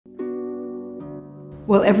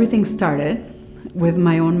Well, everything started with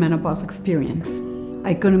my own menopause experience.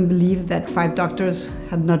 I couldn't believe that 5 doctors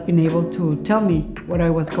had not been able to tell me what I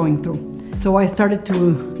was going through. So I started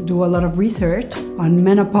to do a lot of research on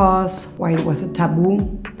menopause, why it was a taboo,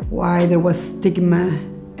 why there was stigma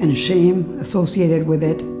and shame associated with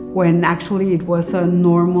it, when actually it was a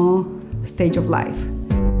normal stage of life.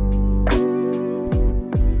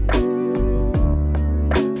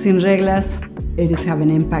 Sin Reglas, it is having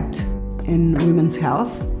an impact in women's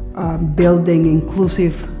health, building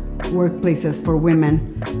inclusive workplaces for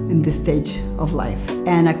women in this stage of life,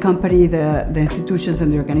 and accompany the institutions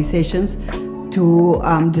and the organizations to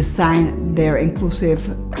design their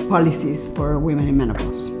inclusive policies for women in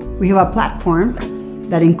menopause. We have a platform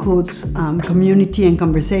that includes community and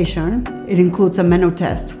conversation. It includes a Meno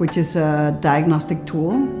test, which is a diagnostic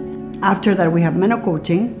tool. After that, we have Meno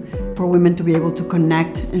coaching for women to be able to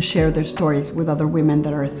connect and share their stories with other women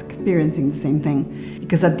that are experiencing the same thing.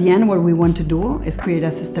 Because at the end, what we want to do is create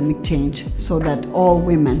a systemic change so that all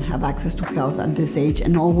women have access to health at this age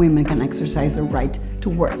and all women can exercise their right to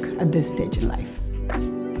work at this stage in life.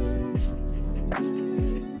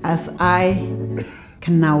 As I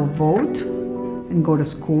can now vote and go to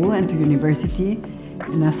school and to university,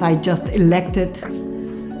 and as I just elected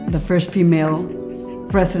the first female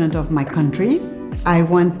president of my country, I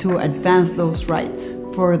want to advance those rights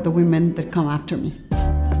for the women that come after me.